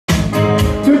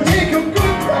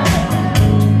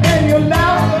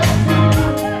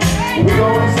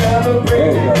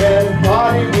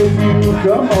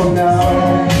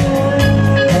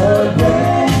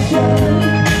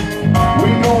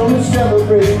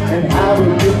and have a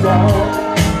good time.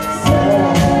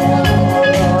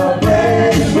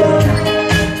 Celebration.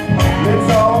 Let's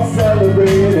all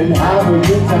celebrate and have a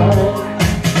good time.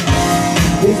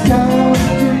 It's time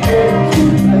to get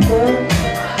together.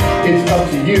 It's up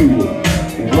to you.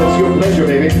 What's your pleasure,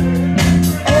 baby?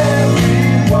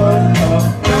 Everyone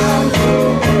around the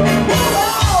world.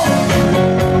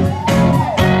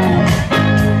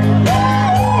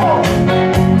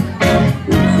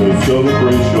 It's a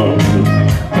celebration.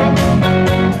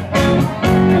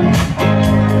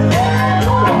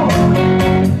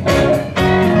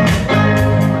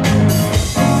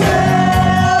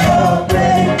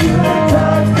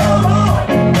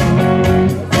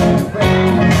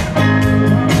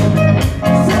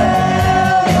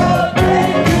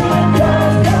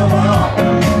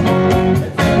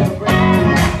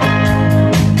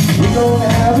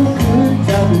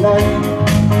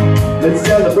 Let's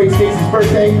celebrate Stacy's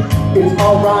birthday. It's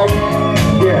alright.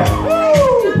 Yeah.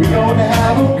 Woo! We're gonna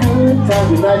have a good time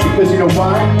tonight because you know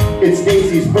why? It's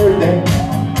Stacy's birthday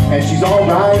and she's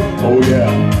alright. Oh yeah.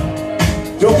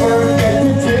 Don't forget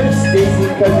to tip Stacy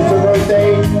because it's her birthday.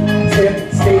 Tip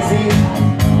Stacy.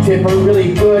 Tip her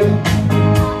really good.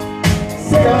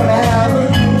 We're gonna have a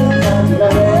good time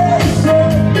tonight.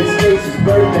 It's Stacy's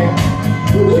birthday.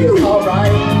 She's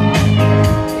alright.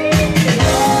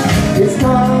 It's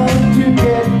time to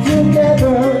get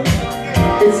together.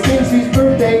 It's Stacy's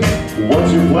birthday.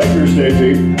 What's your pleasure,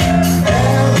 Stacy?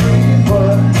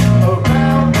 Everyone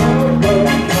around the world,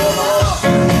 come on.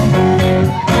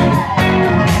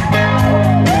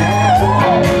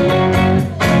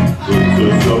 It's a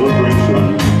celebration.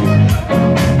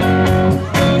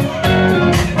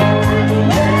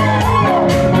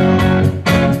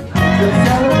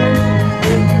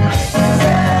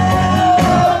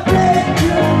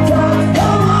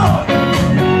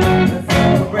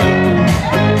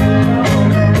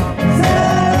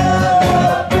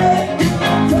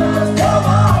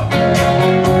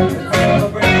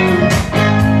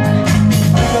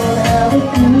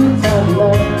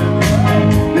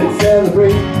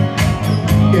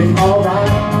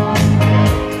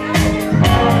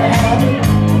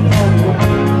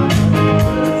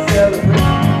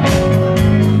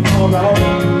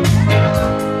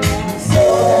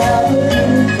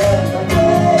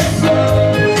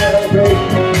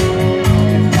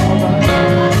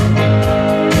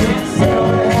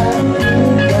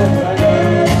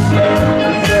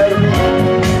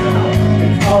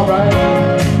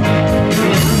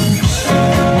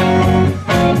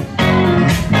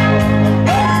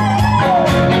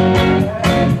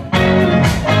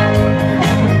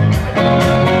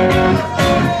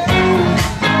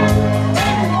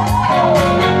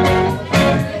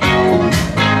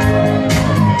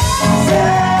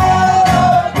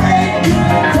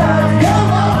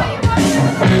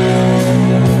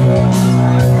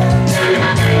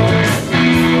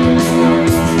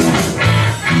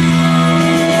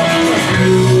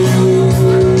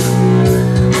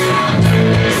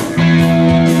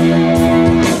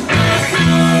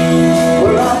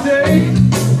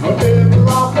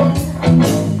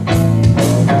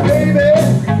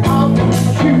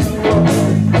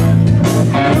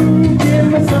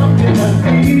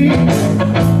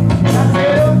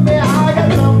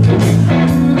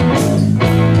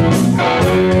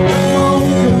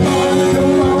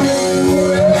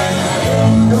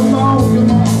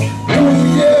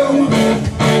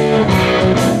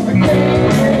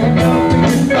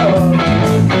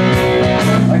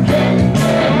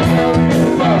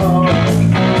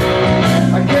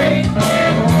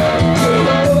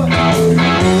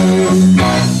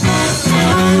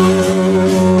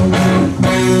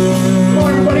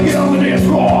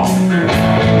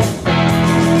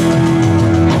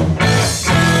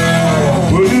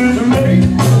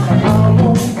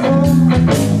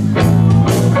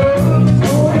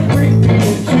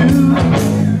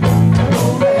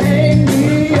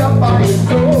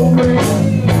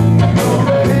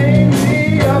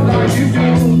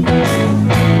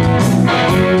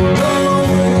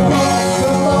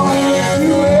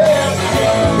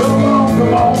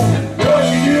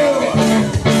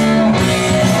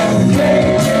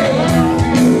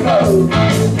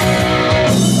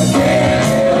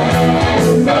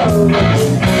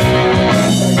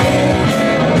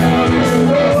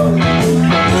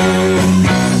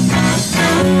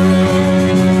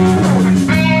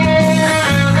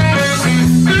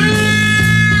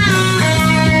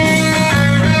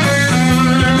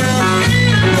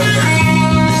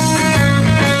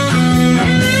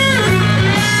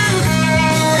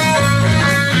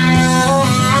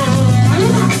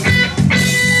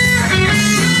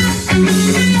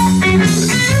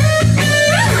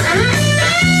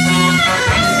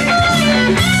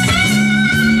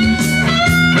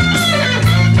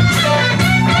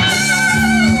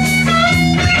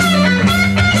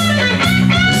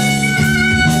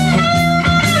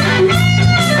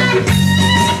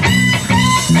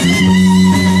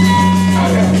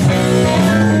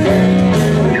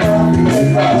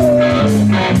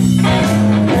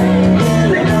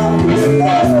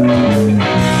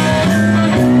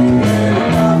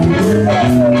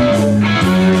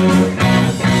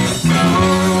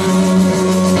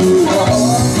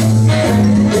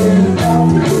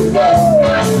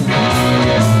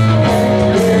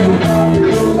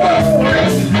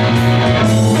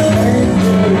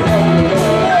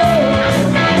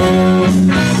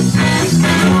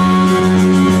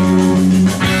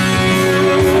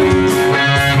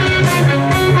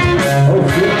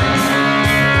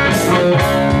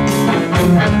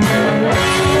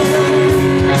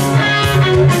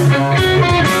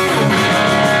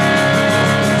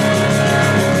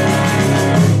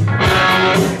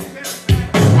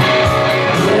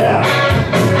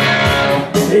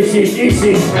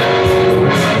 Stacy.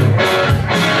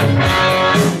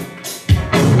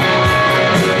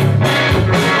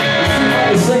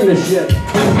 Sing this shit.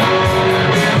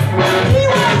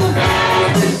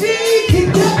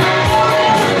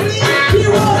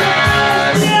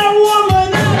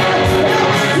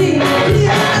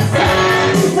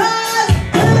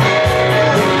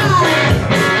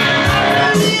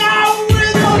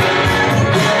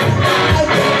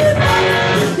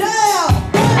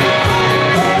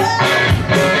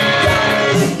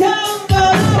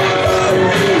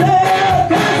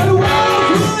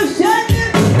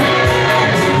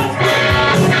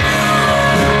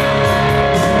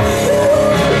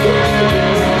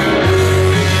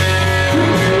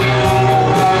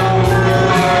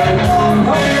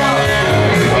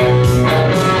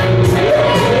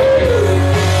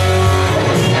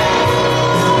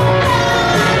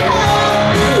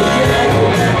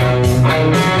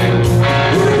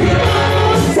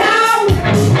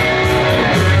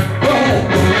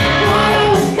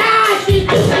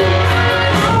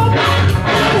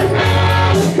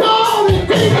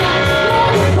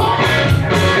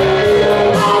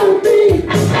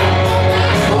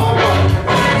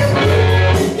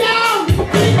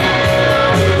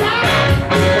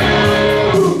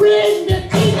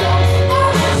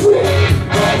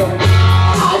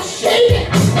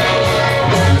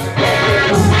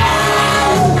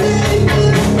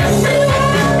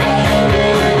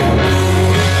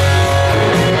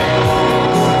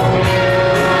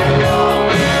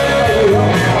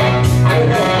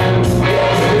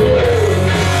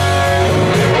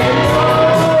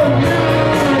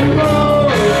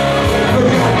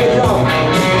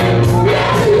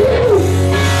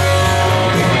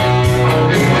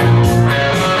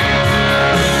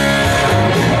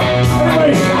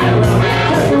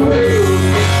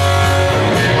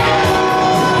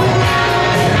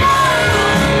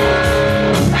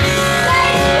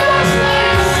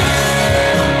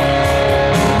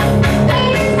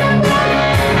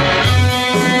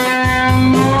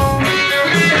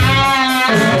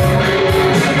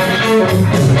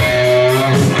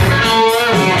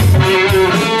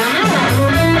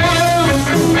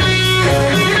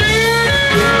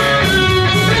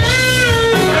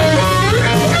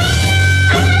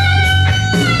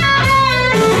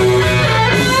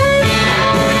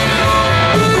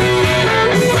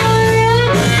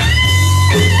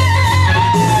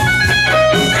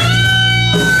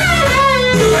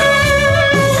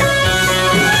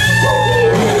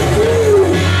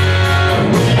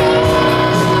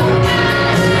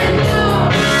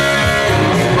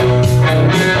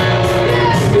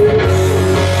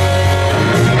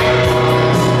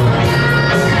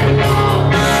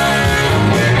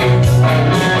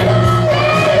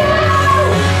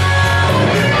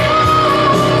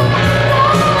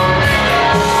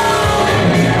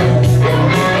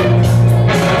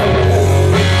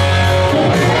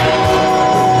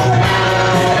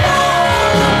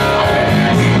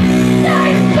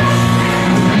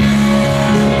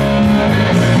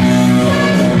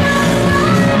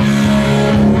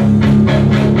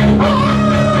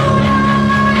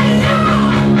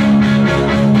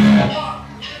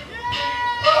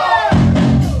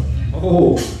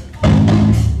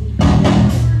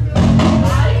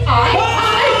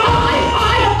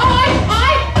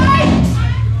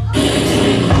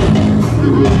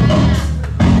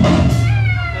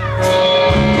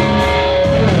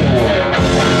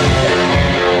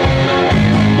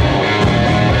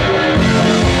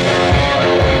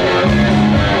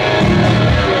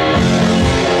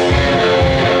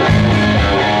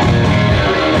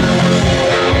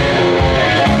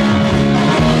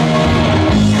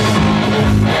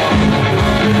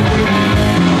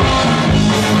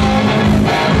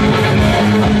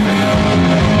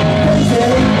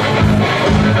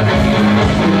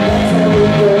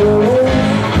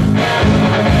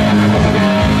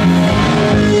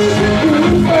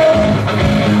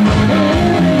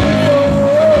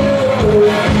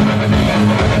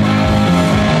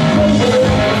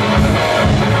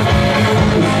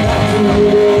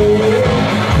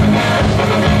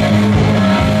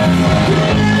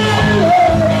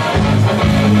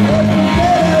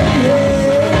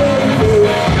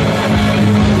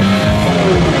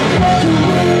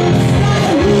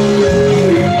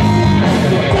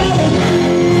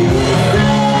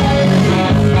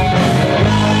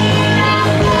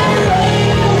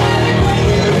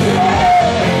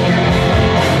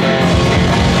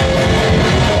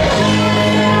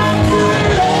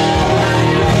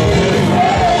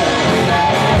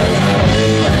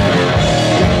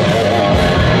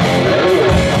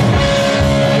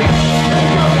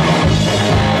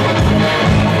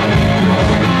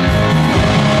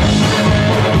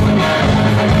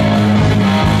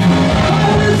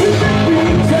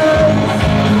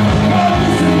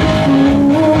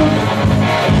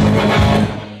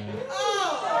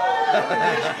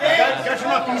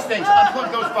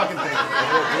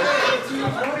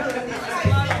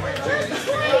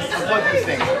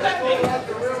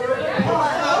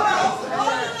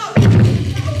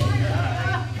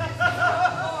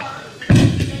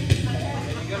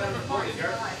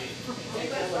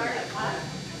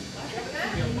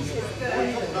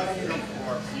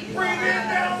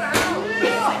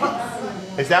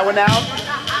 Is that one out? Is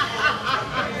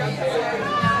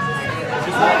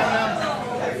this one out now?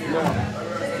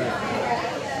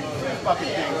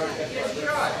 Fucking thing.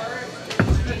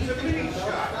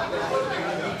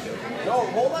 No,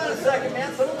 hold on a second,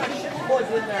 man. Some of my shit's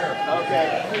plugged in there. Okay.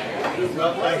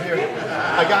 Well, right here.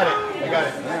 I got it. I got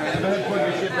it. Go ahead and plug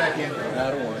your shit back in.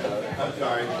 No, don't worry about it. I'm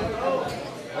sorry.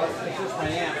 It's just my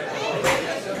amp.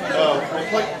 Oh,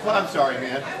 well, I'm sorry,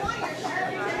 man.